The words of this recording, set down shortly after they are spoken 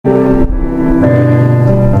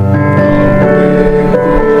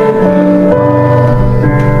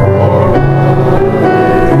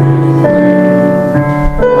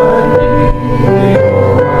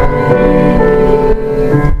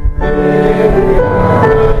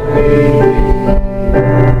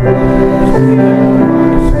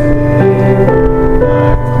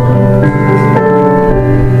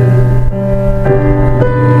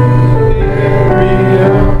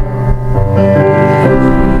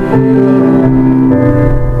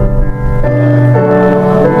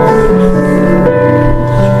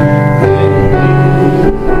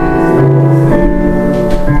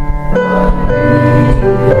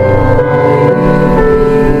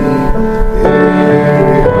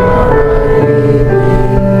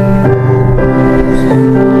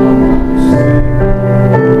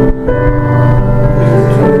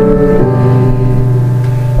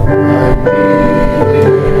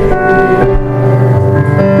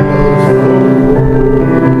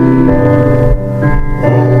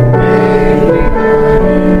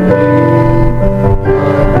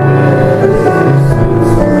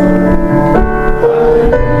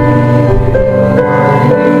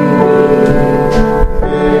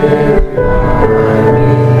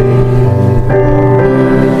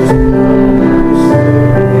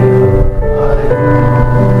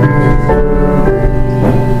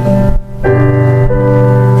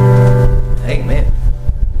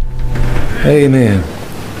Amen.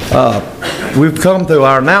 We've come to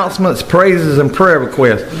our announcements, praises, and prayer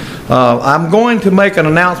requests. I'm going to make an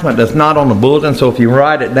announcement that's not on the bulletin, so if you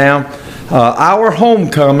write it down. Our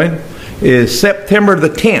homecoming is September the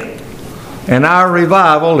 10th, and our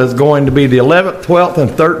revival is going to be the 11th, 12th, and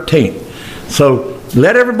 13th. So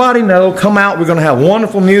let everybody know. Come out. We're going to have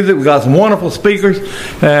wonderful music. We've got some wonderful speakers,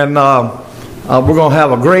 and we're going to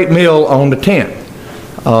have a great meal on the 10th.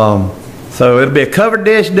 So it'll be a covered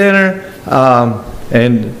dish dinner,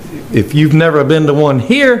 and if you've never been to one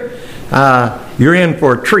here, you're in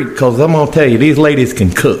for a treat, because I'm going to tell you, these ladies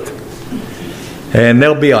can cook. And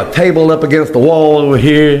there'll be a table up against the wall over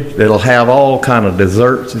here that'll have all kind of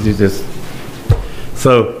desserts.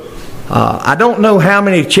 So I don't know how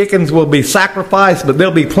many chickens will be sacrificed, but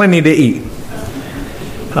there'll be plenty to eat.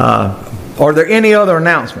 Are there any other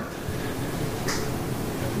announcements?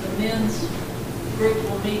 The men's group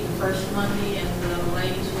will meet the first Monday, and the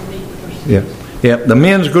ladies will meet the first Yeah. Tuesday. Yep, the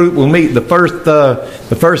men's group will meet the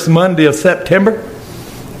first Monday of September,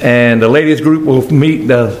 and the ladies group will meet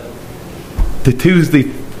the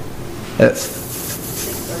Tuesday at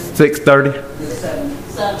 6:30.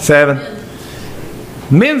 7.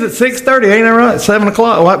 Men's at 6:30, ain't that right? 7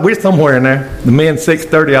 o'clock. Well, we're somewhere in there. The men's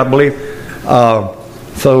 6:30, I believe.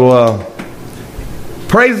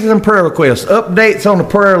 Praises and prayer requests. Updates on the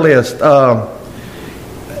prayer list.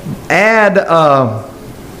 Add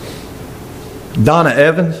Donna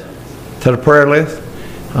Evans to the prayer list.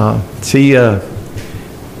 She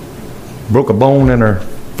broke a bone in her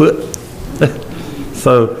foot.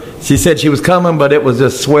 So she said she was coming, but it was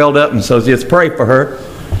just swelled up, and so just pray for her.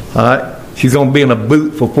 All right. She's going to be in a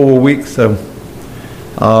boot for 4 weeks. So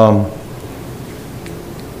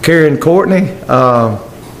Karen Courtney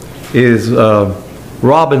is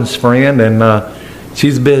Robin's friend, and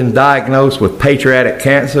she's been diagnosed with pancreatic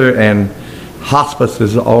cancer, and hospice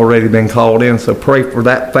has already been called in, so pray for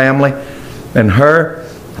that family and her.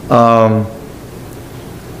 Are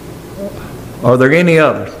there any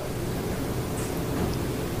others?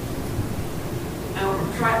 Our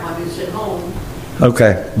track might be at home.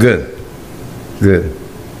 Okay, good. Good.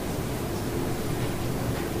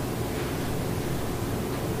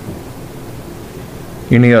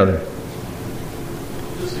 Any other?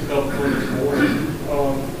 Just a couple things more.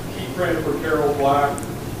 Keep praying for Carol Black.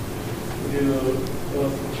 Be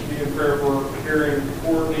in prayer for Karen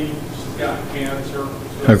Courtney. She's got cancer.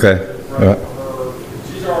 So Okay. Pray Right. for her.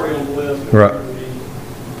 She's already on the list. Right.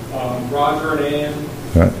 Roger and Ann.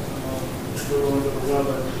 Right. Still under the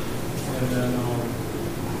weather. And then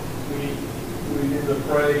we need the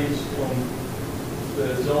praise from the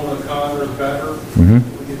Zona Connor's better. Mm-hmm.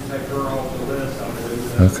 We can take her off the list, I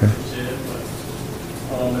believe. Okay. That's it.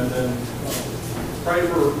 But, and then pray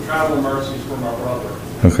for travel mercies for my brother.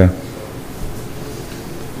 Okay.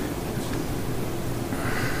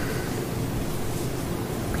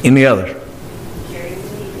 Any others? Jerry, we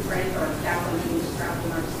need to pray for Calvin, who's travel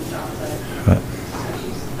nurse in Johnson. Right.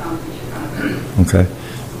 She's come to Chicago. Okay.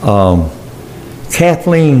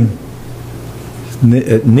 Kathleen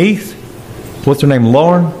Neath, what's her name?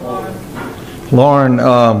 Lauren? Lauren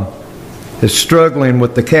is struggling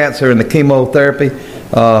with the cancer and the chemotherapy.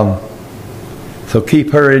 So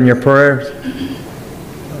keep her in your prayers.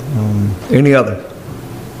 Any other?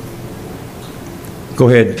 Go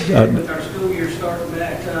ahead. With our school year starting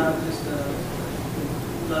back, just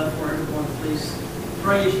love for everyone to please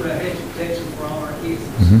pray for a hedge of protection for all our kids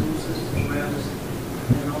and the school systems around us,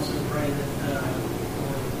 and also pray that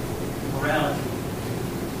for morality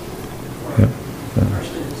for our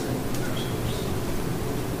students and our schools.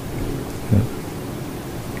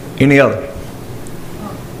 Any other?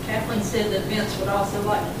 Kathleen said that Vince would also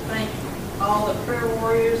like to thank all the prayer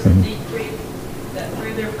warriors in Deep Creek that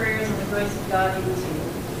through their prayers and the grace of God he was healed.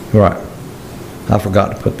 Right. I forgot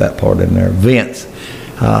to put that part in there. Vince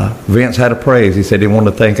had a praise. He said he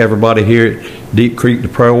wanted to thank everybody here at Deep Creek, the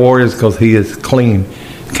prayer warriors, because he is clean,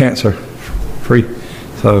 cancer free.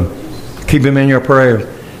 So keep him in your prayers.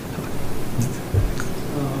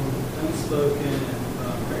 Unspoken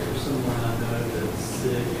and pray for someone I know that's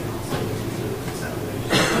sick and also needs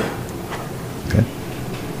salvation. Okay.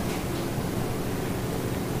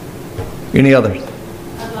 Any others?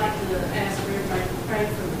 I'd like to ask for everybody to pray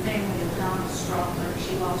for the family of Donna Strother.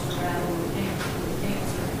 She lost her battle with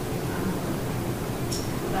cancer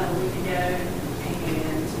about a week ago.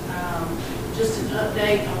 And just an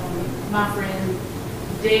update on my friend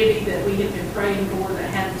Debbie that we have been praying for that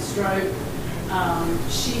had the stroke.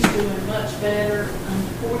 She's doing much better.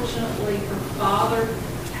 Unfortunately, her father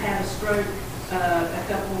had a stroke a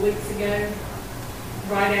couple of weeks ago,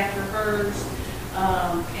 right after hers.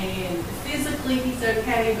 And physically he's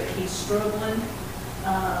okay, but he's struggling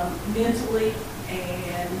mentally.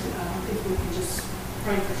 And if we can just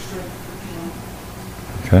pray for strength for him.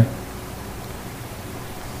 Okay.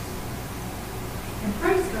 And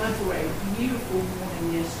praise God for a beautiful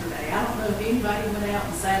morning yesterday. I don't know if anybody went out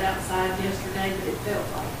and sat outside yesterday, but it felt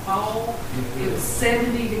like fall. It was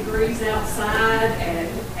 70 degrees outside at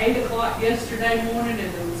 8 o'clock yesterday morning,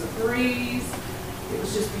 and there was a breeze. It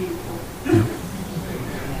was just beautiful.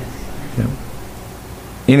 Yeah.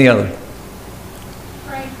 Any other?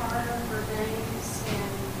 Pray harder for James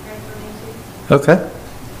and pray for Nancy. Okay.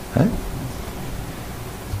 Okay.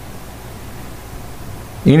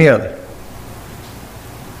 Any other?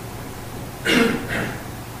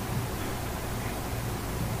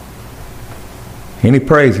 Any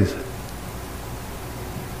praises?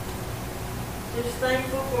 Just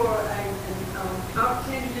thankful for an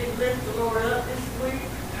opportunity to lift the Lord up this week.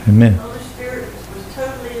 Amen. The Holy Spirit was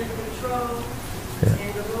totally in control. Yeah.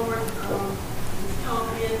 And the Lord has called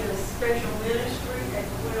me into a special ministry at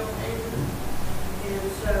 12 acres. And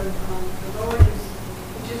so the Lord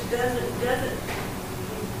he just doesn't,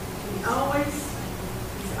 he always,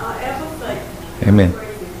 he's ever faithful. Amen.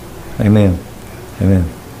 Amen. Amen.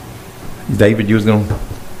 David, you was going to...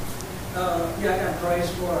 Yeah, I got praise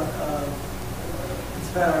for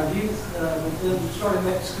it's about our youth. With them starting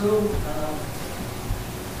back to school,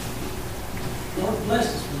 Lord bless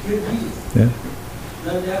us with good youth. Yeah.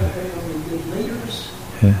 No doubt that they're going to be good leaders.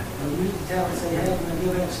 Yeah. The youth talents they have when they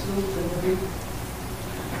go back to school, they're going to be,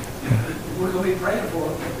 we're going to be praying for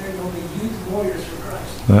them, but they're going to be youth warriors for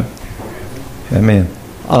Christ. Right. Amen.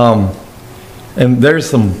 And there's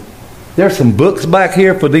some books back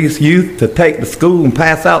here for these youth to take to school and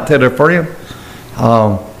pass out to their friends.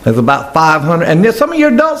 There's about 500, and then some of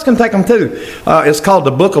your adults can take them too. It's called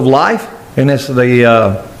the Book of Life, and it's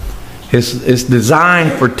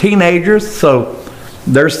designed for teenagers. So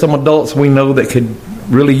there's some adults we know that could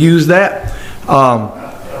really use that.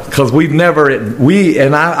 Because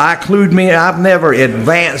I include me, I've never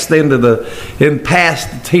advanced in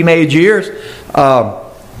past teenage years.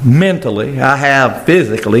 Mentally, I have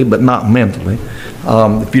physically, but not mentally.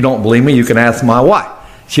 If you don't believe me, you can ask my wife.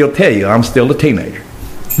 She'll tell you I'm still a teenager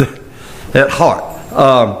at heart.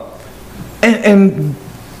 And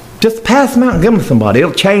just pass them out and give them to somebody.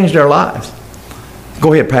 It'll change their lives.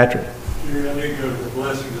 Go ahead, Patrick. I did go to the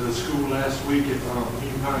blessing to the school last week at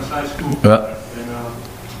Union Pines High School. And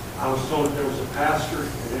I was told that there was a pastor at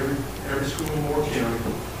every school in Moore County.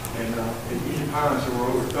 And at Union Pines, there were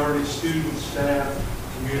over 30 students, staff,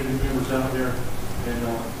 community members out there, and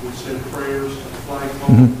we said prayers at the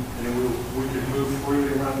flagpole, and then we could move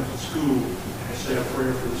freely around the school and say a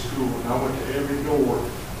prayer for the school. And I went to every door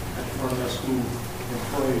at the front of that school and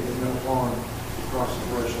prayed that no harm across the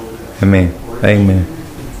threshold. Amen. Amen.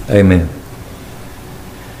 Amen.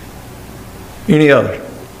 Any other?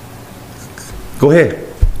 Go ahead.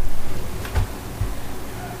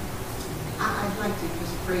 I'd like to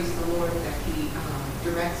just praise the Lord that He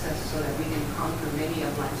directs us so that we can conquer many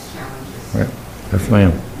of life's challenges. Right. Yes,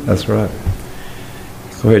 ma'am. That's right.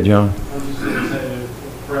 Go ahead, John. I was just going to say,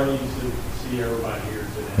 praise to see everybody here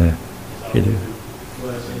today. Yeah, you do.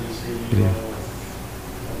 Blessing to see You you do. all.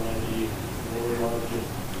 I love you. Lord loves you.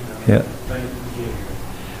 Yeah. Thank you for being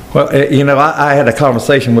here. Well, I had a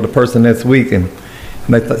conversation with a person this week, and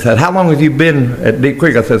they said, "How long have you been at Deep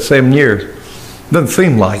Creek?" I said, 7 years. Doesn't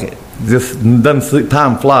seem like it. Just doesn't.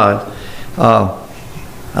 Time flies.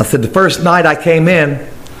 I said, the first night I came in,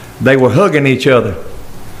 they were hugging each other,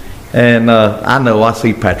 and I know I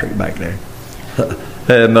see Patrick back there,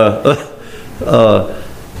 and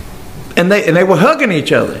they were hugging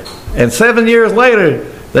each other, and 7 years later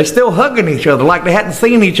they're still hugging each other like they hadn't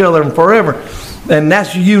seen each other in forever. And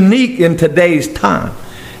that's unique in today's time,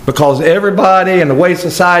 because everybody and the way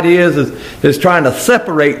society is trying to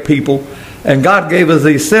separate people, and God gave us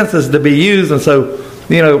these senses to be used. And so,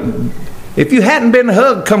 if you hadn't been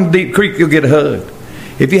hugged, come to Deep Creek, you'll get hugged.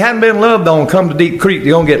 If you hadn't been loved on, come to Deep Creek,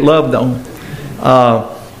 you're going to get loved on.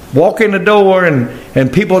 Walk in the door, and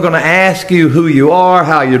people are going to ask you who you are,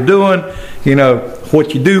 how you're doing,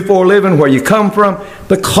 what you do for a living, where you come from,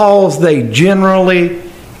 because they generally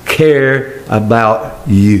care about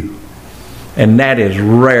you. And that is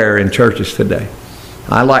rare in churches today.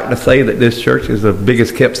 I like to say that this church is the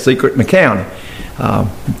biggest kept secret in the county.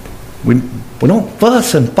 We don't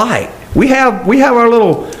fuss and fight. We have our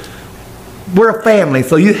little, we're a family,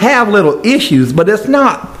 so you have little issues, but it's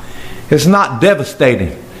not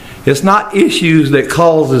devastating. It's not issues that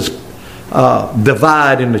causes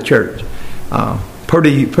divide in the church.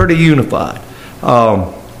 Pretty unified.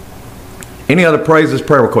 Any other praises,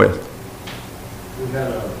 prayer requests?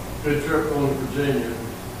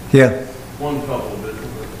 Yeah. One couple did,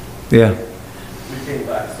 but Yeah. we came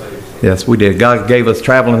back safe. So. Yes, we did. God gave us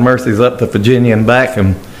traveling mercies up to Virginia and back,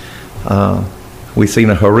 and we seen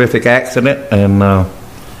a horrific accident, and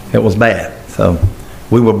it was bad. So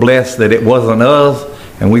we were blessed that it wasn't us,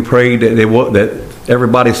 and we prayed that that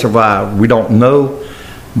everybody survived. We don't know,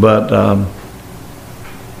 but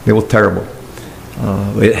it was terrible.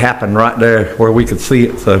 It happened right there where we could see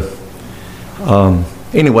it. So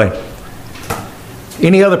anyway,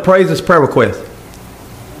 any other praises, prayer requests?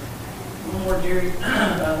 One more, Jerry,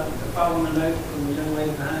 following a note from the young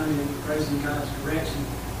lady behind me, praising God's direction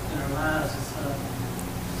in our lives.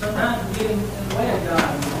 Sometimes we get in the way of God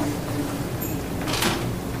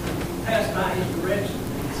and pass by His direction.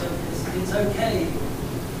 So it's okay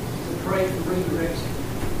to pray for redirection.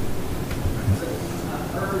 So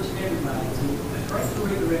I urge everybody to pray for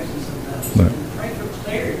redirection sometimes. Right. And pray for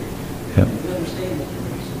clarity. Yep. And to understand that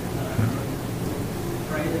direction.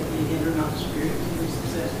 Pray that we hinder not the Spirit to be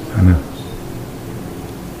successful in our Amen.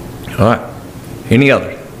 lives. All right. Any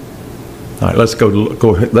others? All right, let's go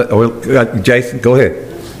ahead. Jason, go ahead.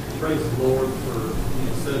 Praise the Lord for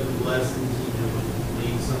such blessings. When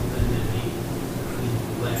you need something and he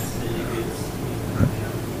last minute gets.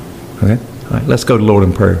 Okay. All right, let's go to the Lord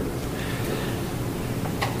in prayer.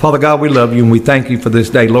 Father God, we love you and we thank you for this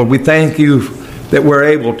day. Lord, we thank you that we're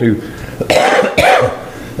able to,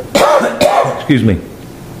 excuse me,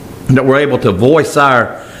 that we're able to voice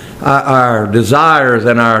our desires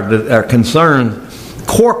and our concerns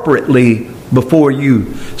corporately before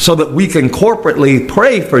you, so that we can corporately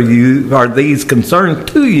pray for you, or these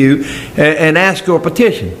concerns to you, and ask your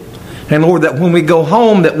petition. And Lord, that when we go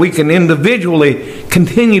home, that we can individually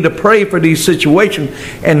continue to pray for these situations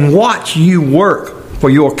and watch you work for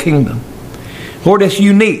your kingdom. Lord, it's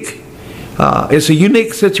unique. It's a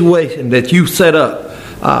unique situation that you set up,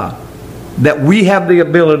 that we have the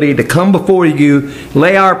ability to come before you,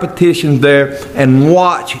 lay our petitions there, and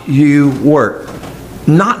watch you work.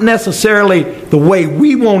 Not necessarily the way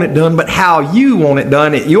we want it done, but how you want it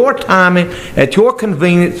done, at your timing, at your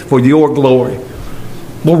convenience, for your glory.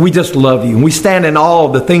 Lord, we just love you. We stand in awe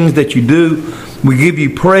of the things that you do. We give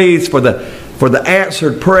you praise for the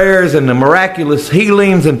answered prayers and the miraculous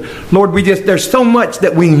healings. And Lord, there's so much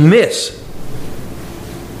that we miss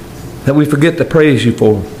that we forget to praise you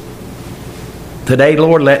for. Today,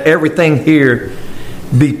 Lord, let everything here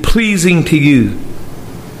be pleasing to you.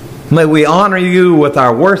 May we honor you with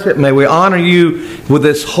our worship. May we honor you with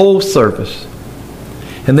this whole service.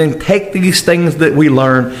 And then take these things that we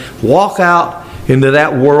learn, walk out into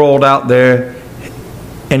that world out there,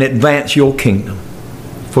 and advance your kingdom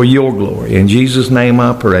for your glory. In Jesus' name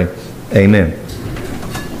I pray. Amen.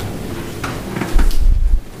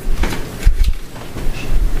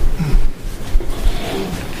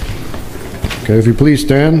 Okay, if you please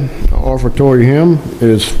stand. Our offertory hymn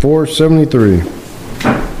is 473.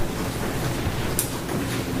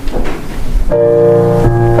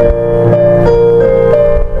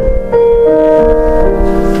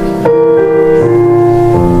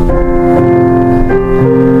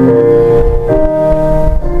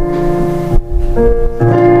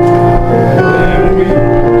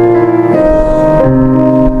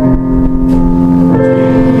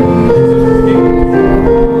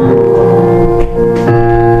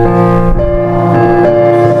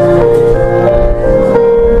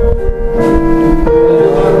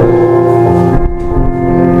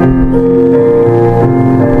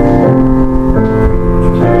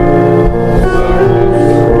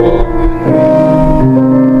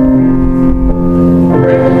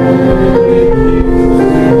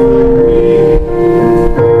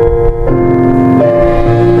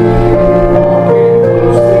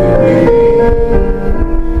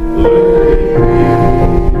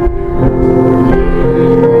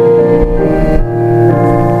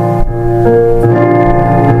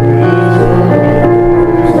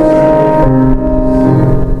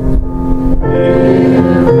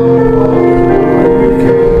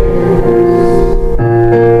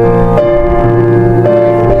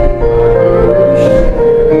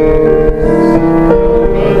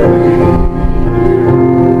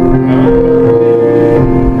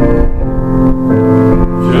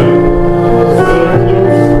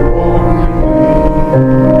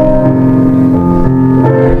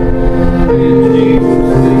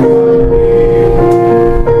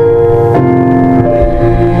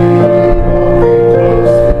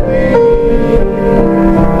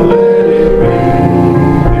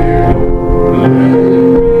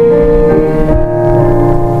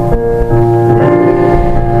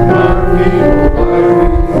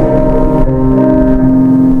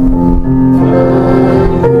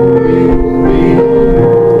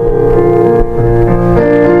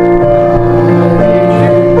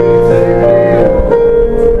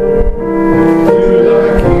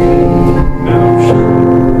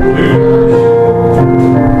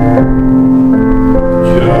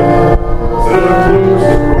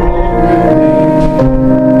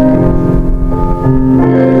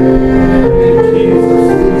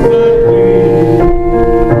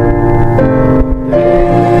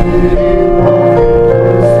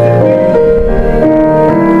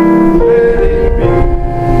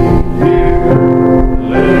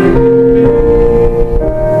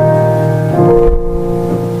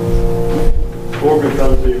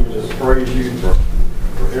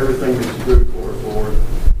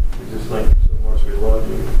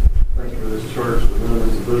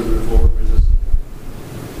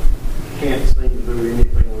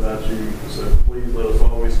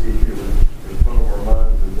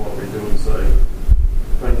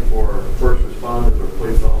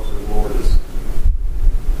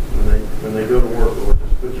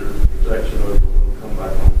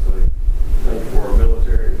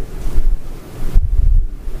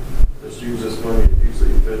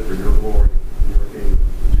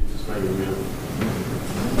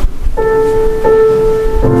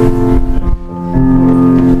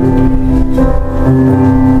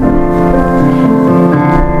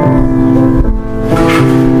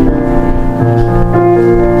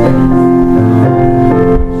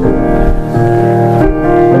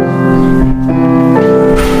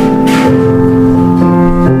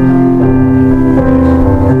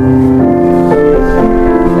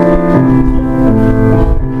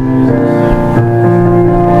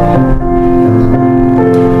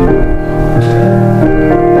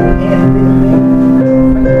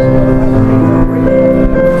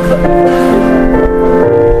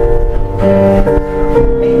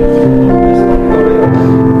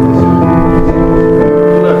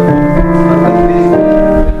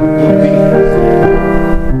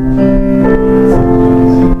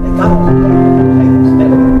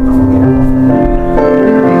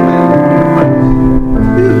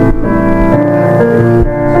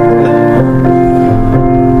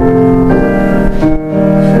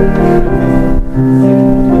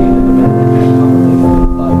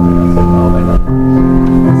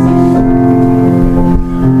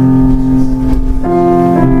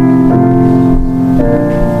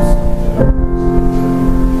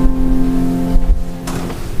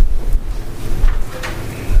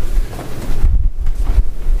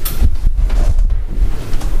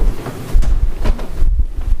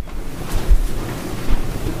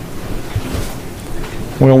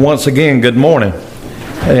 Well, once again, good morning.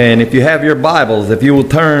 And if you have your Bibles, if you will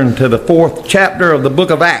turn to the 4th chapter of the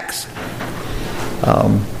book of Acts.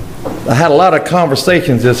 I had a lot of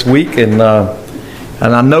conversations this week, and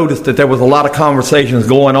I noticed that there was a lot of conversations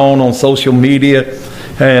going on social media,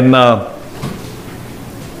 and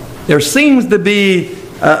there seems to be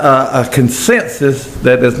a consensus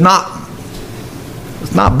that it's not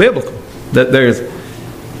biblical, that there's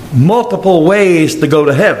multiple ways to go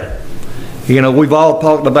to heaven. You know, we've all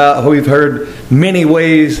talked about, we've heard many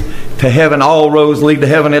ways to heaven. All roads lead to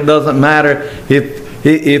heaven. It doesn't matter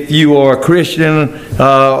if you are a Christian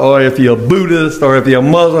or if you're a Buddhist or if you're a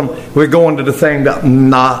Muslim, we're going to the same God.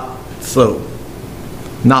 Not so.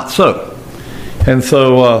 Not so. And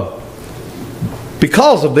so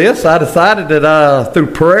because of this, I decided that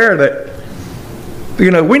through prayer that, you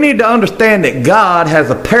know, we need to understand that God has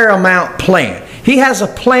a paramount plan. He has a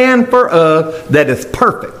plan for us that is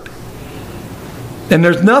perfect. And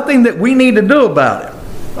there's nothing that we need to do about it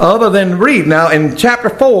other than read. Now, in chapter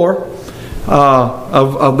 4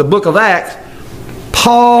 of the book of Acts,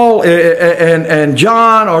 Paul and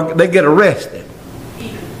John, they get arrested.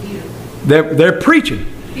 Peter. They're preaching.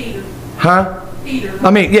 Peter. Huh? Peter. I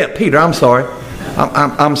mean, yeah, Peter. I'm sorry.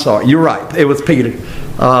 I'm sorry. You're right. It was Peter.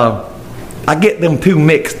 I get them two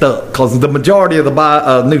mixed up because the majority of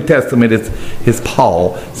the New Testament is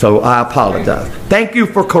Paul. So I apologize. Thank you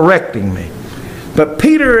for correcting me. But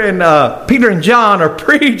Peter and John are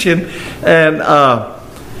preaching, and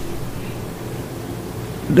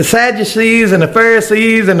the Sadducees and the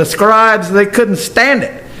Pharisees and the scribes, they couldn't stand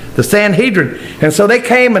it. The Sanhedrin, and so they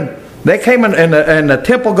came and the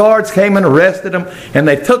temple guards came and arrested them, and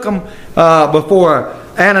they took them before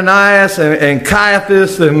Ananias and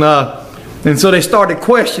Caiaphas, and so they started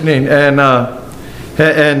questioning, and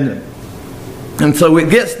so it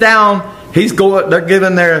gets down. They're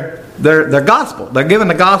giving their gospel. They're giving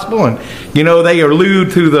the gospel, and you know they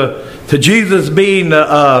allude to Jesus being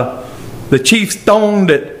the chief stone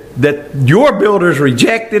that your builders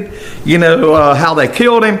rejected. You know how they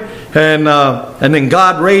killed him, and then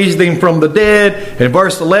God raised him from the dead. In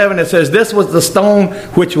verse 11 it says, "This was the stone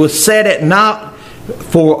which was set at naught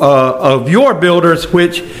for of your builders,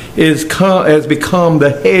 which has become the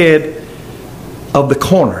head of the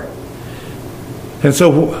corner." And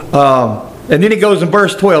so. And then he goes in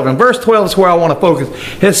verse 12. And verse 12 is where I want to focus.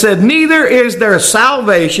 It said, "Neither is there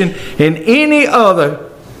salvation in any other,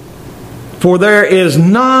 for there is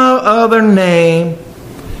no other name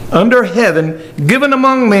under heaven given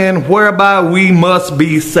among men whereby we must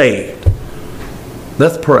be saved."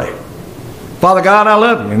 Let's pray. Father God, I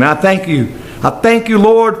love you and I thank you. I thank you,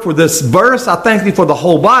 Lord, for this verse. I thank you for the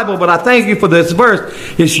whole Bible, but I thank you for this verse.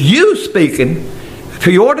 It's you speaking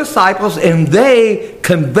to your disciples, and they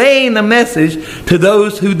conveying the message to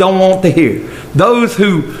those who don't want to hear. Those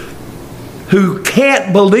who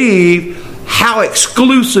can't believe how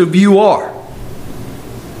exclusive you are.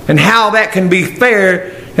 And how that can be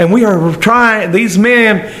fair. And we are trying, these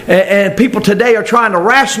men and people today are trying to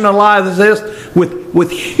rationalize this with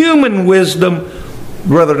human wisdom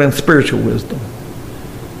rather than spiritual wisdom.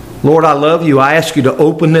 Lord, I love you. I ask you to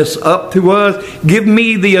open this up to us. Give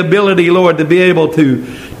me the ability, Lord, to be able to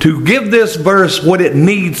give this verse what it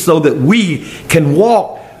needs so that we can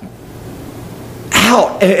walk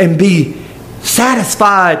out and be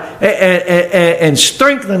satisfied and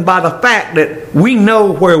strengthened by the fact that we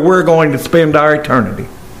know where we're going to spend our eternity.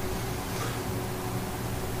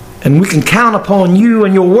 And we can count upon you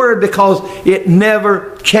and your word because it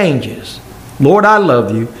never changes. Lord, I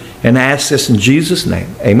love you. And I ask this in Jesus'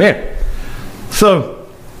 name. Amen. So,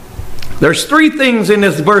 there's 3 things in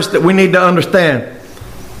this verse that we need to understand.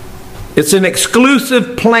 It's an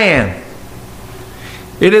exclusive plan.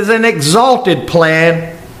 It is an exalted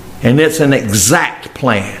plan. And it's an exact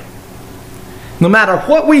plan. No matter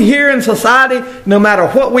what we hear in society, no matter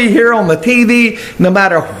what we hear on the TV, no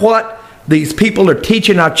matter what these people are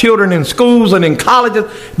teaching our children in schools and in colleges,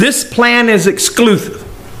 this plan is exclusive.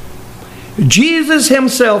 Jesus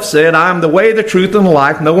himself said, "I am the way, the truth, and the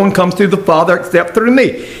life. No one comes to the Father except through me."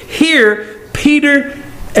 Here, Peter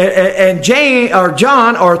and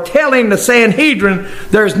John are telling the Sanhedrin,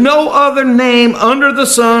 there's no other name under the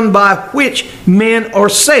sun by which men are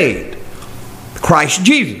saved. Christ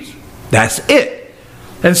Jesus. That's it.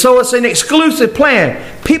 And so it's an exclusive plan.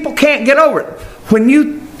 People can't get over it. When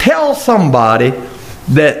you tell somebody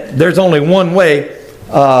that there's only one way,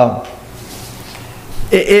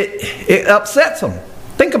 it upsets them.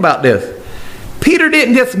 Think about this. Peter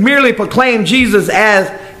didn't just merely proclaim Jesus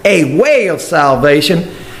as a way of salvation,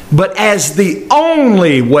 but as the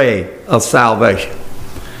only way of salvation.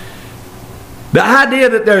 The idea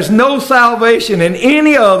that there's no salvation in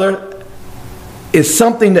any other is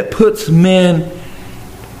something that puts men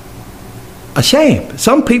ashamed.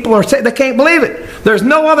 Some people are saying they can't believe it. There's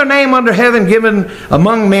no other name under heaven given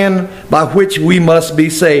among men by which we must be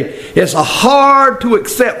saved. It's hard to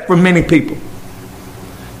accept for many people,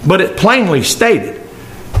 but it's plainly stated.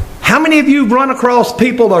 How many of you run across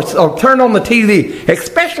people or turn on the TV,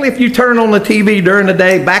 especially if you turn on the TV during the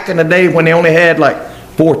day, back in the day when they only had like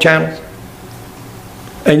 4 channels,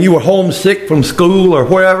 and you were homesick from school or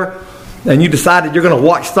wherever, and you decided you're going to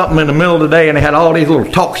watch something in the middle of the day, and they had all these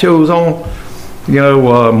little talk shows on,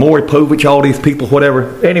 Maury Povich, all these people,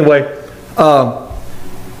 whatever. Anyway,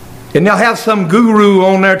 and they'll have some guru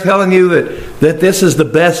on there telling you that this is the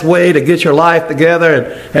best way to get your life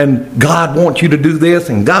together, and God wants you to do this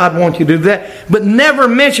and God wants you to do that, but never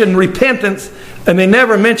mention repentance, and they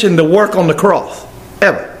never mention the work on the cross,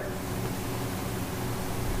 ever.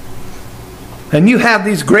 And you have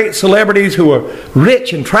these great celebrities who are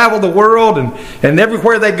rich and travel the world, and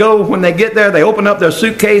everywhere they go, when they get there, they open up their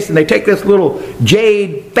suitcase and they take this little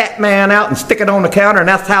jade fat man out and stick it on the counter, and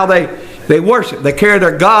that's how they worship. They carry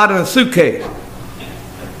their God in a suitcase.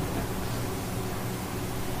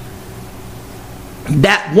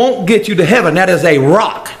 That won't get you to heaven. That is a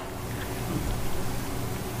rock.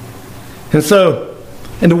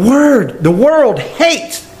 And the world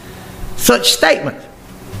hates such statements.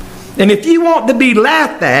 And if you want to be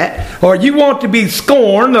laughed at, or you want to be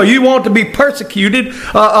scorned, or you want to be persecuted,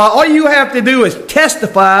 all you have to do is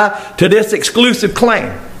testify to this exclusive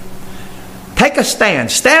claim. Take a stand.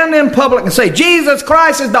 Stand in public and say, Jesus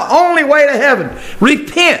Christ is the only way to heaven.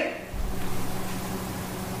 Repent.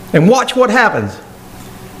 And watch what happens.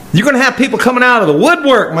 You're going to have people coming out of the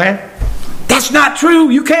woodwork, man. That's not true.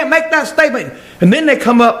 You can't make that statement. And then they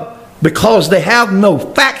come up because they have no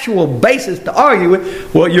factual basis to argue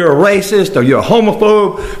with. Well, you're a racist, or you're a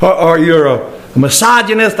homophobe, or you're a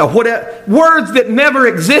misogynist, or whatever. Words that never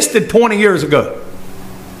existed 20 years ago.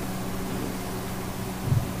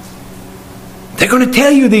 They're going to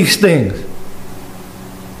tell you these things.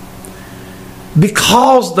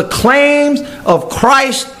 Because the claims of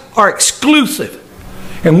Christ are exclusive.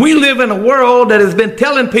 And we live in a world that has been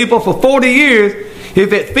telling people for 40 years,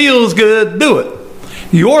 if it feels good, do it.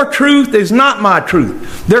 Your truth is not my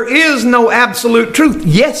truth. There is no absolute truth.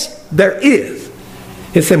 Yes, there is.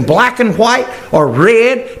 It's in black and white or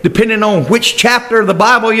red, depending on which chapter of the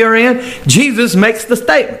Bible you're in. Jesus makes the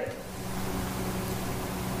statement.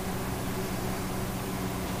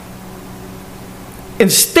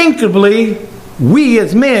 Instinctively, we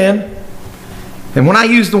as men, and when I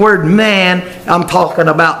use the word man, I'm talking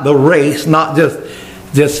about the race, not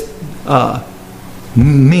just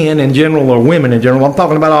men in general or women in general. I'm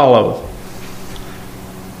talking about all of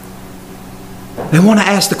us. They want to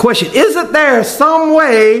ask the question, isn't there some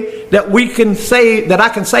way that we can save, that I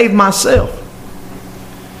can save myself?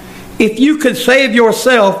 If you could save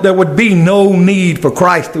yourself, there would be no need for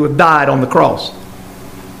Christ to have died on the cross.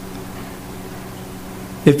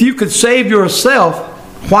 If you could save yourself,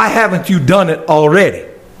 why haven't you done it already?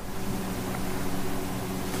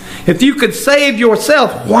 If you could save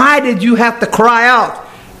yourself, why did you have to cry out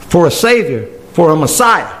for a Savior, for a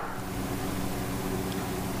Messiah?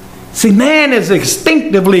 See, man is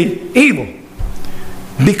instinctively evil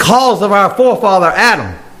because of our forefather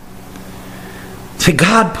Adam. See,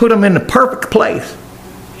 God put him in the perfect place,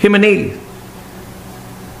 him and Eve.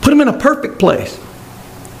 Put him in a perfect place.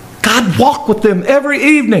 God walked with them every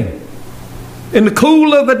evening in the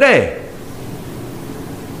cool of the day.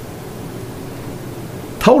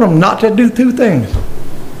 Told them not to do 2 things.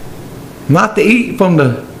 Not to eat from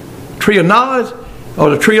the tree of knowledge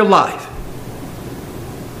or the tree of life.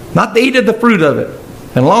 Not to eat of the fruit of it.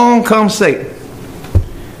 And along comes Satan.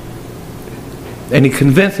 And he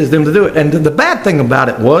convinces them to do it. And the bad thing about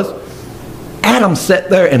it was, Adam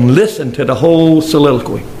sat there and listened to the whole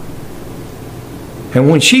soliloquy. And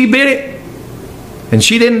when she bit it, and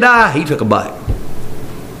she didn't die, he took a bite.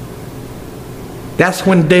 That's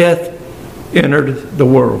when death entered the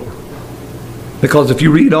world. Because if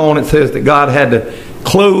you read on, it says that God had to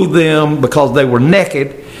clothe them, because they were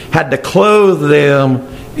naked, had to clothe them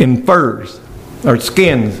in furs or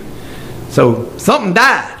skins. So something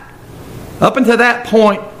died. Up until that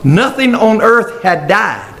point, nothing on earth had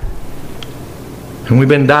died. And we've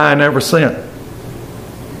been dying ever since.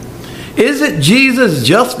 Is it Jesus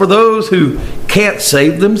just for those who can't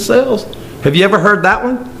save themselves? Have you ever heard that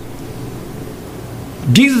one?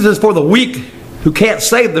 Jesus is for the weak who can't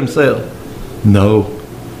save themselves. No.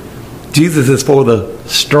 Jesus is for the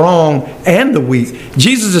strong and the weak.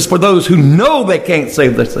 Jesus is for those who know they can't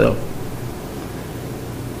save themselves.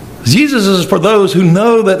 Jesus is for those who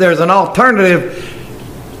know that there's an alternative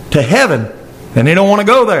to heaven and they don't want to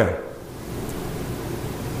go there.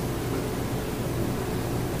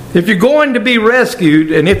 If you're going to be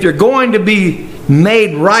rescued and if you're going to be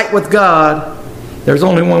made right with God, there's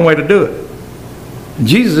only one way to do it.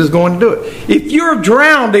 Jesus is going to do it. If you're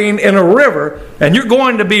drowning in a river and you're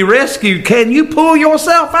going to be rescued, can you pull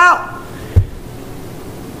yourself out?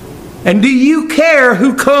 And do you care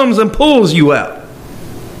who comes and pulls you out?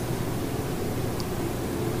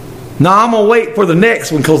 No, I'm gonna wait for the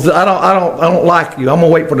next one because I don't like you. I'm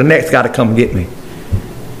gonna wait for the next guy to come get me.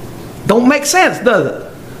 Don't make sense, does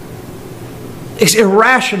it? It's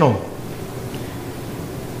irrational.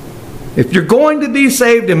 If you're going to be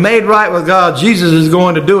saved and made right with God, Jesus is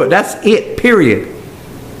going to do it. That's it, period.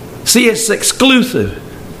 See, it's exclusive.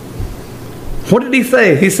 What did he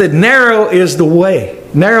say? He said, narrow is the way.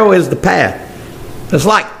 Narrow is the path. It's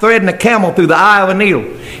like threading a camel through the eye of a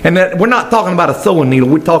needle. And that, we're not talking about a sewing needle.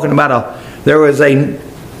 We're talking about there was a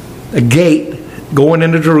gate going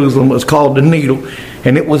into Jerusalem. It was called the needle.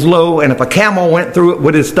 And it was low. And if a camel went through it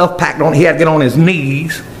with his stuff packed on, he had to get on his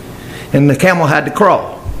knees. And the camel had to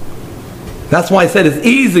crawl. That's why I said it's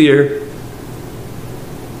easier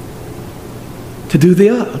to do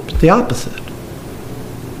the opposite.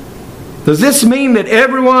 Does this mean that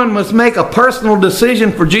everyone must make a personal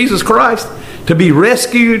decision for Jesus Christ to be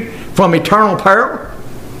rescued from eternal peril?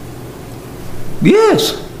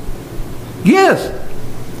 Yes. Yes.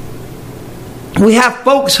 We have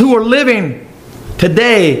folks who are living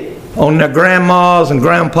today on their grandma's and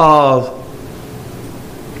grandpa's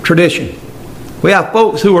tradition. We have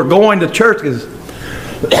folks who are going to churches.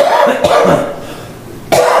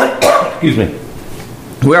 Excuse me.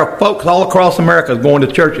 We have folks all across America going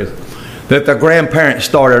to churches that their grandparents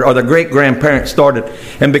started or their great-grandparents started.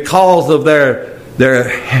 And because of their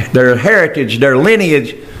heritage, their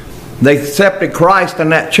lineage, they accepted Christ in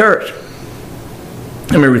that church.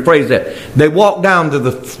 Let me rephrase that. They walked down to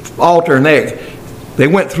the altar and they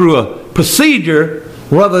went through a procedure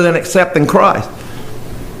rather than accepting Christ.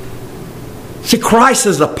 See, Christ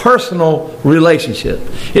is a personal relationship.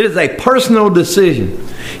 It is a personal decision.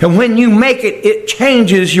 And when you make it, it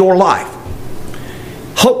changes your life.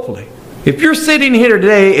 Hopefully. If you're sitting here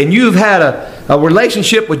today and you've had a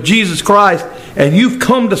relationship with Jesus Christ and you've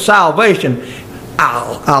come to salvation,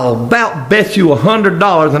 I'll about bet you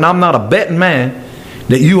 $100, and I'm not a betting man,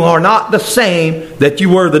 that you are not the same that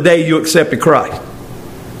you were the day you accepted Christ.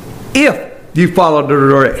 If you followed the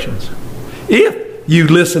directions. If you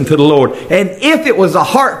listen to the Lord, and if it was a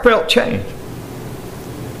heartfelt change.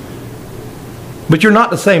 But you're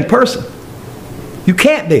not the same person. You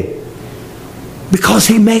can't be, because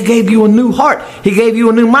He gave you a new heart. He gave you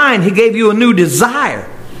a new mind. He gave you a new desire.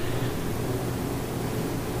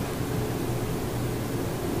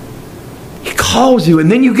 He calls you,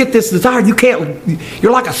 and then you get this desire.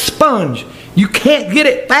 You're like a sponge. You can't get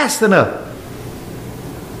it fast enough.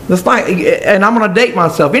 It's like, and I'm going to date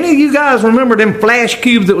myself. Any of you guys remember them flash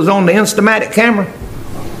cubes that was on the Instamatic camera?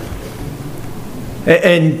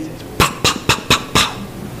 And pop, pop, pop, pop, pop.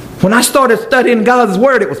 When I started studying God's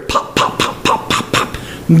Word, it was pop, pop, pop, pop, pop, pop.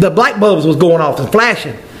 The light bulbs was going off and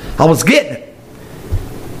flashing. I was getting it.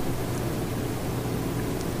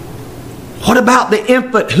 What about the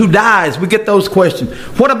infant who dies? We get those questions.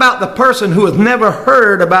 What about the person who has never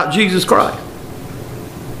heard about Jesus Christ?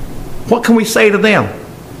 What can we say to them?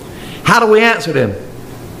 How do we answer them?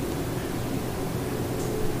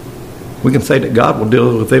 We can say that God will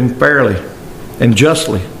deal with them fairly and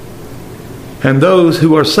justly. And those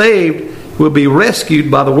who are saved will be rescued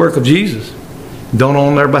by the work of Jesus, done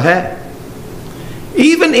on their behalf.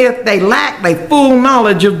 Even if they lack the full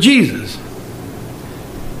knowledge of Jesus.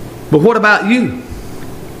 But what about you?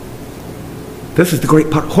 This is the great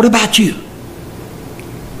part. What about you?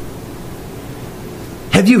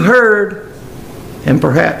 Have you heard and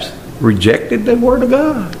perhaps rejected the Word of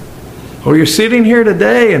God? Or you're sitting here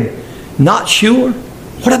today and not sure?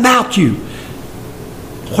 What about you?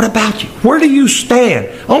 What about you? Where do you stand?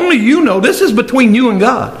 Only you know. This is between you and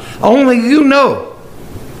God. Only you know.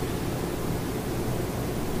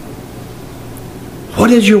 What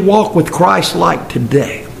is your walk with Christ like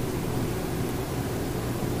today?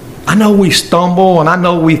 I know we stumble and I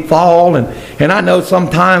know we fall and I know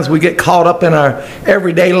sometimes we get caught up in our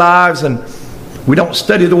everyday lives and we don't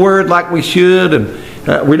study the Word like we should,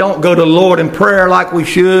 and we don't go to the Lord in prayer like we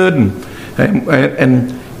should,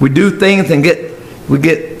 and we do things and we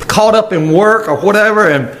get caught up in work or whatever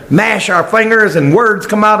and mash our fingers and words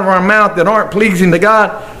come out of our mouth that aren't pleasing to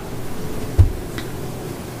God.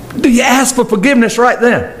 Do you ask for forgiveness right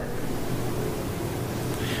then?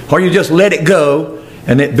 Or you just let it go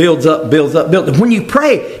And it builds up, builds up, builds up. When you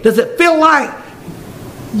pray, does it feel like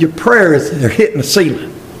your prayers are hitting the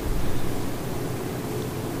ceiling?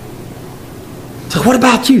 So what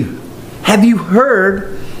about you? Have you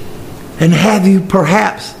heard and have you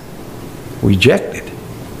perhaps rejected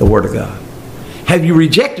the Word of God? Have you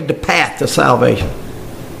rejected the path to salvation?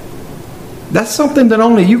 That's something that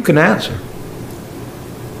only you can answer.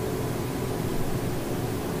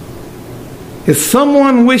 If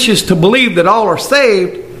someone wishes to believe that all are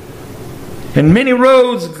saved and many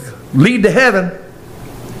roads lead to heaven,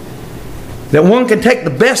 that one can take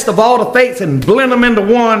the best of all the faiths and blend them into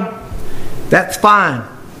one, that's fine.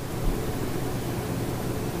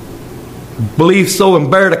 Believe so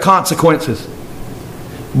and bear the consequences.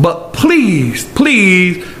 But please,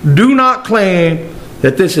 please do not claim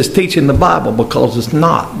that this is teaching the Bible, because it's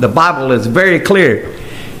not. The Bible is very clear.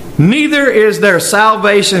 Neither is there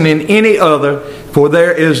salvation in any other, for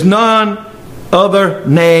there is none other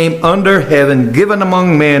name under heaven given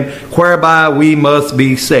among men whereby we must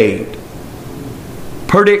be saved.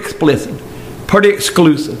 Pretty explicit, pretty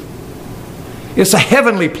exclusive. It's a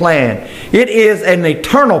heavenly plan. It is an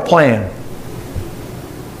eternal plan.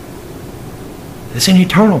 It's an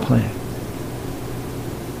eternal plan.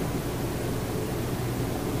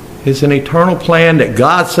 It's an eternal plan that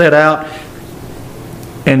God set out,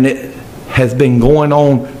 and it has been going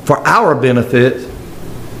on for our benefit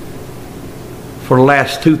for the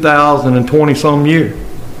last 2,020 some years.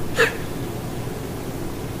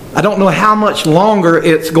 I don't know how much longer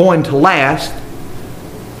it's going to last,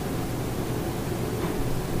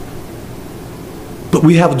 but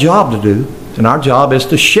we have a job to do, and our job is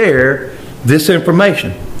to share this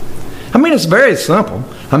information. I mean, it's very simple.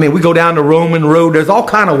 I mean, we go down the Roman road. There's all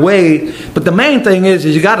kind of ways. But the main thing is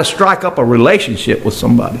you got to strike up a relationship with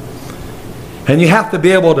somebody. And you have to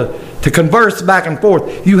be able to converse back and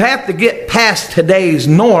forth. You have to get past today's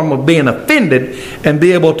norm of being offended and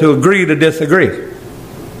be able to agree to disagree.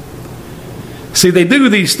 See, they do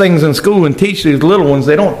these things in school and teach these little ones.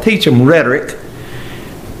 They don't teach them rhetoric.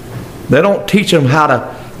 They don't teach them how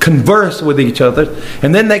to converse with each other.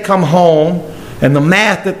 And then they come home, and the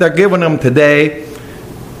math that they're giving them today,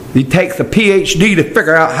 he takes a PhD to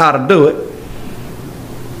figure out how to do it.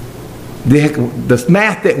 The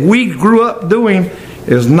math that we grew up doing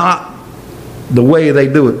is not the way they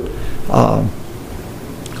do it.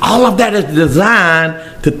 All of that is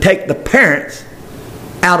designed to take the parents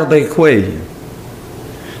out of the equation,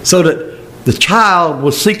 so that the child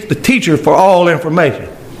will seek the teacher for all information.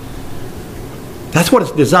 That's what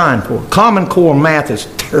it's designed for. Common Core math is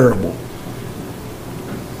terrible.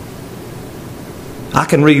 I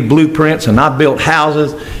can read blueprints, and I built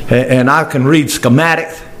houses, and I can read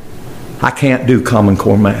schematics. I can't do Common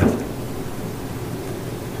Core math.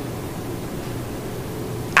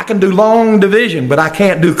 I can do long division, but I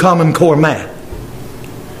can't do Common Core math.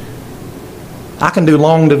 I can do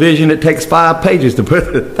long division. It takes 5 pages to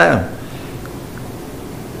put it down.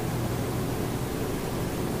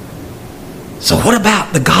 So what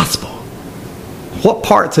about the gospel? What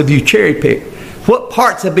parts have you cherry-picked? What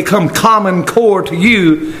parts have become common core to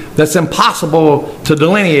you that's impossible to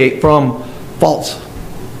delineate from false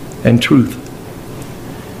and truth?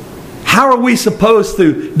 How are we supposed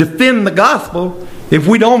to defend the gospel if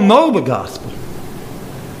we don't know the gospel?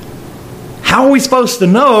 How are we supposed to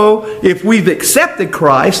know if we've accepted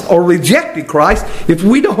Christ or rejected Christ if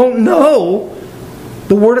we don't know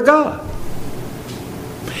the Word of God?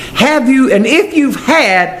 Have you, and if you've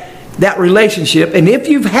had that relationship, and if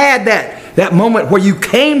you've had that moment where you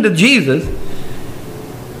came to Jesus,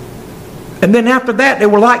 and then after that they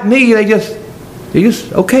were like me, they just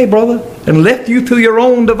okay, brother, and left you to your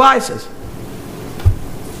own devices.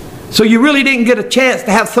 So you really didn't get a chance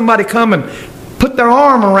to have somebody come and put their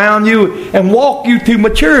arm around you and walk you to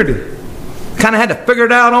maturity. Kind of had to figure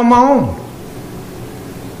it out on my own.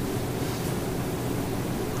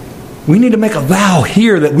 We need to make a vow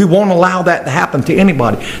here that we won't allow that to happen to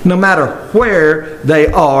anybody, no matter where they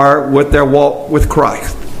are with their walk with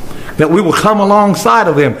Christ. That we will come alongside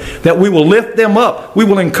of them, that we will lift them up, we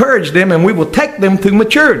will encourage them, and we will take them to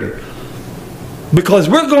maturity. Because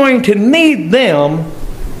we're going to need them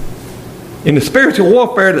in the spiritual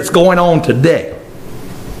warfare that's going on today.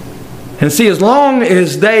 And see, as long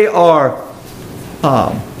as they are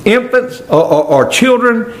infants or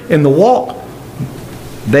children in the walk,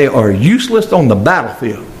 they are useless on the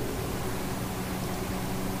battlefield.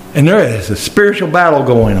 And there is a spiritual battle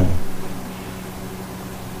going on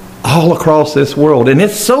all across this world. And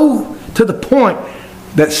it's so to the point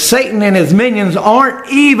that Satan and his minions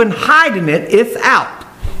aren't even hiding it. It's out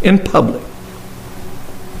in public.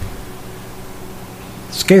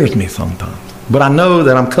 It scares me sometimes. But I know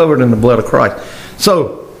that I'm covered in the blood of Christ.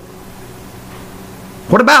 So,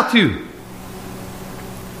 what about you?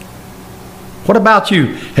 What about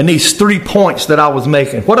you? And these 3 points that I was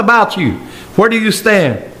making. What about you? Where do you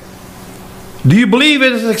stand? Do you believe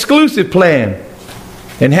it is an exclusive plan?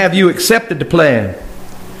 And have you accepted the plan?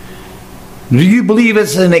 Do you believe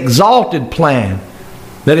it's an exalted plan?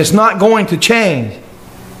 That it's not going to change?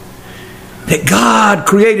 That God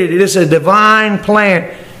created it. It's a divine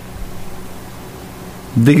plan.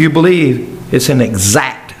 Do you believe it's an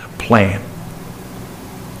exact plan?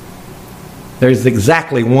 There's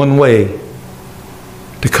exactly one way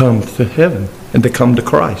to come to heaven and to come to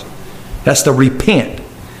Christ. That's to repent.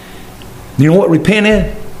 You know what repent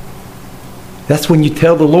is? That's when you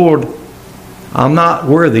tell the Lord, I'm not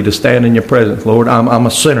worthy to stand in your presence, Lord. I'm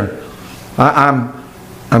a sinner.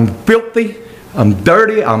 I'm filthy. I'm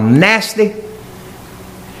dirty. I'm nasty.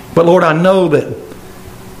 But Lord, I know that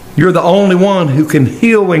you're the only one who can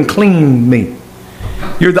heal and clean me.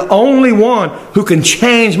 You're the only one who can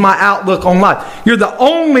change my outlook on life. You're the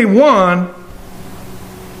only one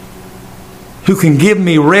who can give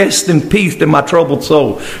me rest and peace in my troubled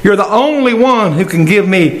soul. You're the only one who can give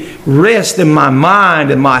me rest in my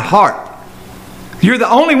mind and my heart. You're the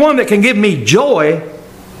only one that can give me joy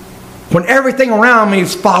when everything around me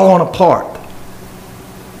is falling apart.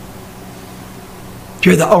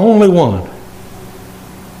 You're the only one.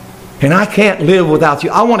 And I can't live without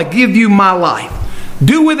you. I want to give you my life.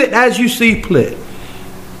 Do with it as you see fit.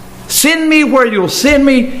 Send me where you'll send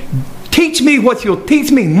me. Teach me what you'll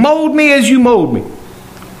teach me. Mold me as you mold me.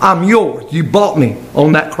 I'm yours. You bought me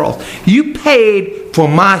on that cross. You paid for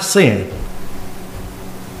my sin.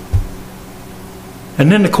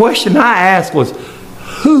 And then the question I asked was,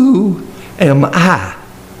 who am I?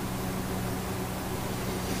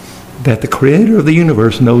 That the creator of the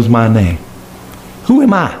universe knows my name. Who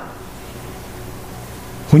am I?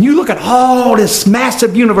 When you look at all this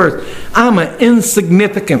massive universe, I'm an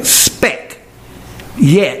insignificant speck.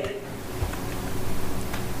 Yet,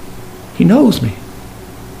 He knows me.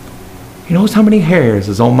 He knows how many hairs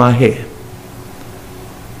is on my head.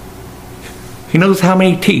 He knows how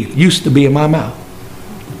many teeth used to be in my mouth.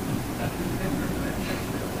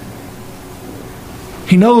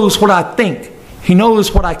 He knows what I think. He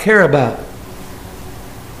knows what I care about.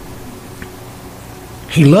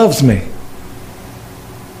 He loves me.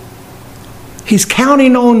 He's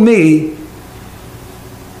counting on me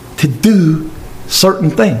to do certain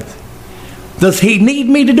things. Does He need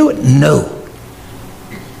me to do it? No.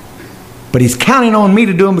 But He's counting on me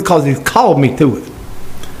to do them because He's called me to it.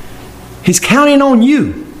 He's counting on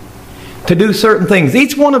you to do certain things.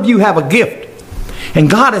 Each one of you have a gift. And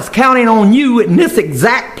God is counting on you in this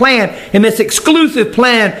exact plan, in this exclusive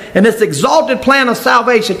plan, in this exalted plan of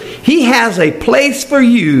salvation. He has a place for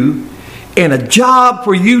you and a job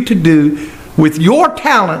for you to do with your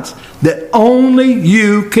talents that only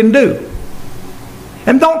you can do.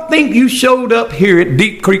 And don't think you showed up here at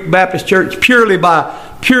Deep Creek Baptist Church purely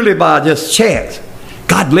by just chance.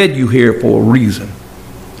 God led you here for a reason.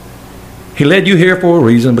 He led you here for a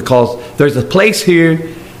reason because there's a place here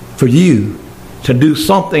for you to do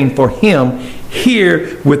something for Him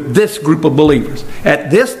here with this group of believers. At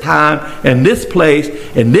this time, in this place,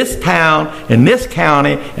 in this town, in this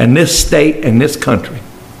county, in this state, in this country.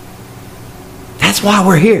 That's why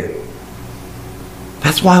we're here.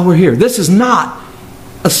 That's why we're here. This is not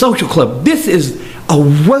a social club. This is a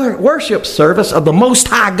worship service of the Most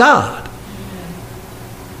High God.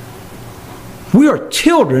 We are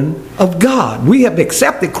children of God. We have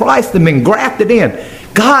accepted Christ and been grafted in.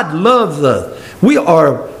 God loves us. We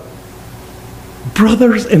are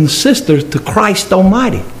brothers and sisters to Christ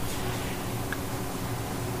Almighty.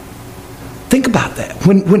 Think about that.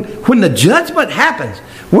 When the judgment happens,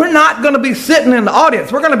 we're not going to be sitting in the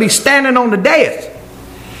audience. We're going to be standing on the dais.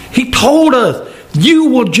 He told us, you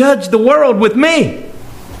will judge the world with me.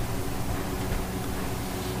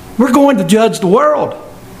 We're going to judge the world.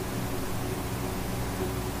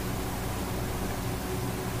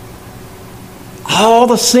 All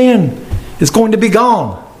the sin is going to be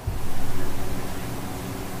gone.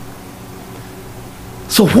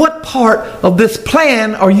 So what part of this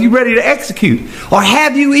plan are you ready to execute? Or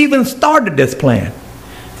have you even started this plan?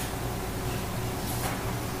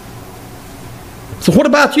 So what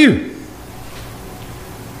about you?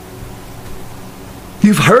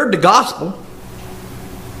 You've heard the gospel.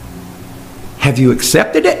 Have you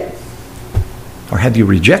accepted it? Or have you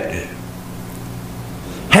rejected it?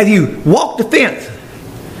 Have you walked the fence?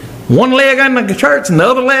 One leg in the church and the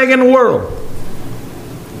other leg in the world.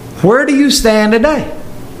 Where do you stand today?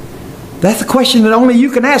 That's a question that only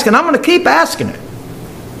you can ask, and I'm going to keep asking it.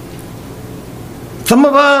 Some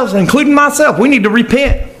of us, including myself, we need to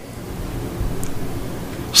repent.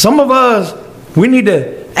 Some of us, we need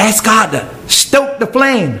to ask God to stoke the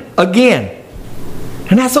flame again.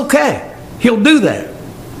 And that's okay. He'll do that.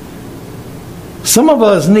 Some of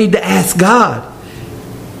us need to ask God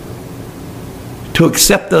to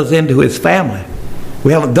accept us into His family.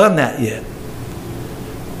 We haven't done that yet.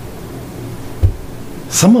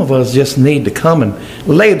 Some of us just need to come and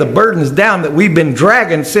lay the burdens down that we've been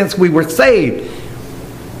dragging since we were saved.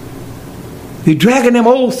 You're dragging them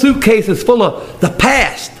old suitcases full of the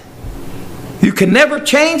past. You can never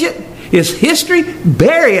change it. It's history.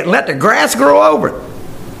 Bury it and let the grass grow over it.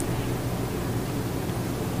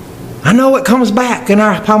 I know it comes back in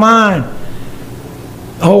our mind.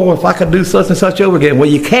 Oh, if I could do such and such over again. Well,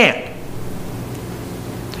 you can't.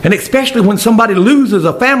 And especially when somebody loses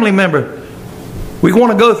a family member, we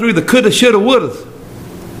want to go through the coulda, shoulda, wouldas.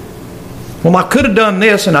 Well, I could have done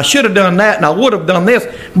this, and I should have done that, and I would have done this.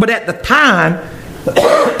 But at the time,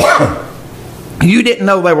 you didn't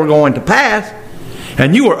know they were going to pass,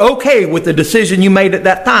 and you were okay with the decision you made at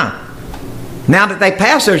that time. Now that they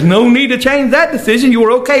passed, there's no need to change that decision. You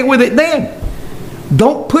were okay with it then.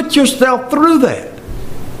 Don't put yourself through that.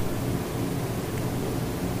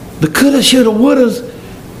 The coulda, shoulda,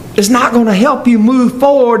 wouldas is not going to help you move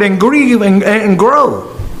forward and grieve and grow.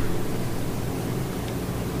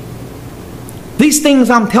 These things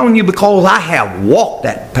I'm telling you because I have walked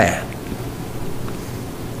that path.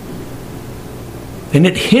 And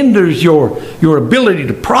it hinders your ability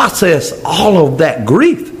to process all of that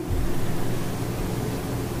grief.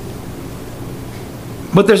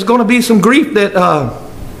 But there's going to be some grief that's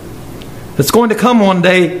going to come one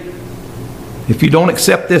day if you don't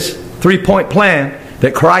accept this 3-point plan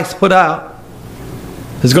that Christ put out.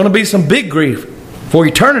 There's going to be some big grief for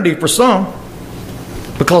eternity for some.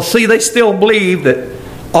 Because, see, they still believe that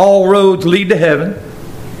all roads lead to heaven.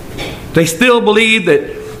 They still believe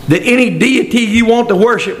that any deity you want to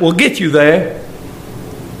worship will get you there.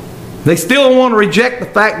 They still want to reject the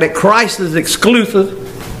fact that Christ is exclusive,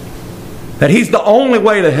 that He's the only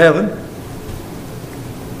way to heaven.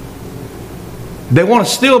 They want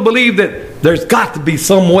to still believe that there's got to be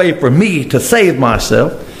some way for me to save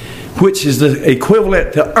myself, which is the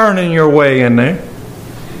equivalent to earning your way in there.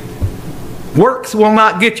 Works will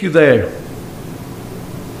not get you there.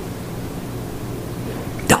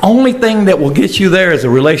 The only thing that will get you there is a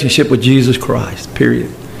relationship with Jesus Christ,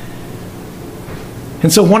 period.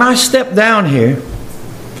 And so when I step down here,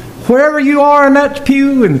 wherever you are in that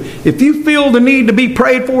pew, and if you feel the need to be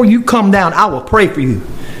prayed for, you come down. I will pray for you.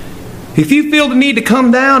 If you feel the need to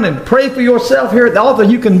come down and pray for yourself here at the altar,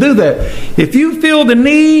 you can do that. If you feel the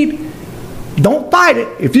need, don't fight it.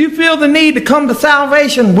 If you feel the need to come to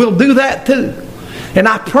salvation, we'll do that too. And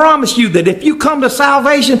I promise you that if you come to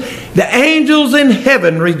salvation, the angels in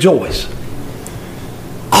heaven rejoice.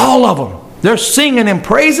 All of them. They're singing and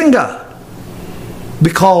praising God.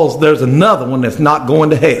 Because there's another one that's not going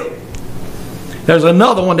to hell. There's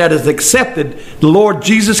another one that has accepted the Lord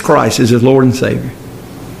Jesus Christ as His Lord and Savior.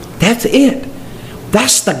 That's it.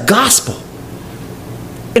 That's the gospel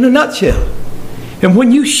in a nutshell. And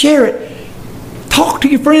when you share it, talk to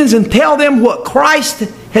your friends and tell them what Christ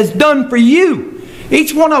has done for you.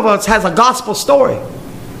 Each one of us has a gospel story.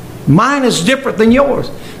 Mine is different than yours.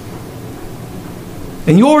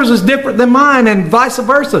 And yours is different than mine, and vice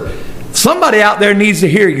versa. Somebody out there needs to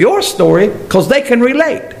hear your story because they can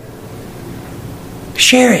relate.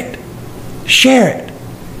 Share it. Share it.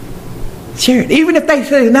 Share it. Even if they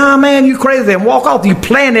say, nah, man, you crazy, and walk off, you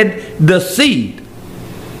planted the seed.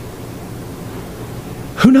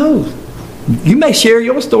 Who knows? You may share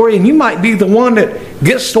your story and you might be the one that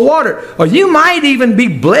gets the water. Or you might even be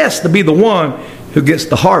blessed to be the one who gets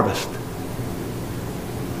the harvest.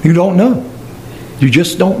 You don't know. You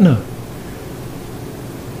just don't know.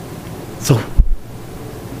 So,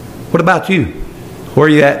 what about you? Where are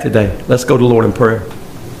you at today? Let's go to the Lord in prayer.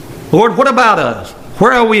 Lord, what about us?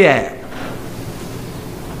 Where are we at?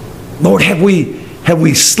 Lord, have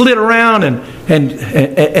we slid around and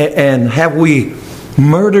have we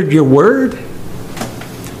murdered your word?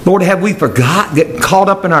 Lord, have we get caught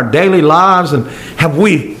up in our daily lives, and have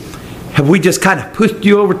we just kind of pushed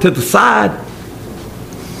you over to the side?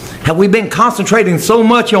 Have we been concentrating so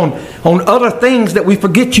much on other things that we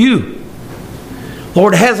forget you?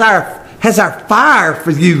 Lord, has our fire for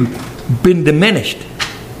you been diminished?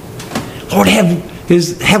 Lord,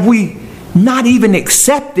 have we not even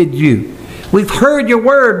accepted you? We've heard your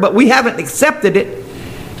word, but we haven't accepted it.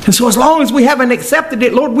 And so as long as we haven't accepted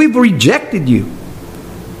it, Lord, we've rejected you.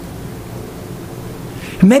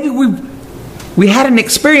 And maybe we had an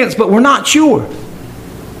experience, but we're not sure.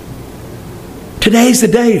 Today's the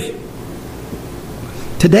day.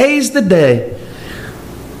 Today's the day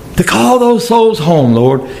to call those souls home,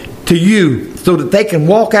 Lord, to you, so that they can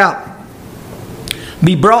walk out,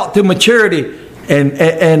 be brought to maturity, and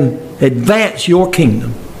advance your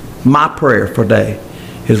kingdom. My prayer for today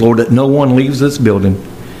is, Lord, that no one leaves this building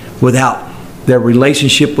without their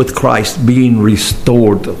relationship with Christ being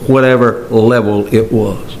restored to whatever level it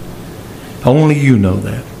was. Only you know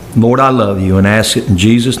that. Lord, I love you and ask it in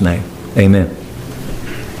Jesus' name. Amen.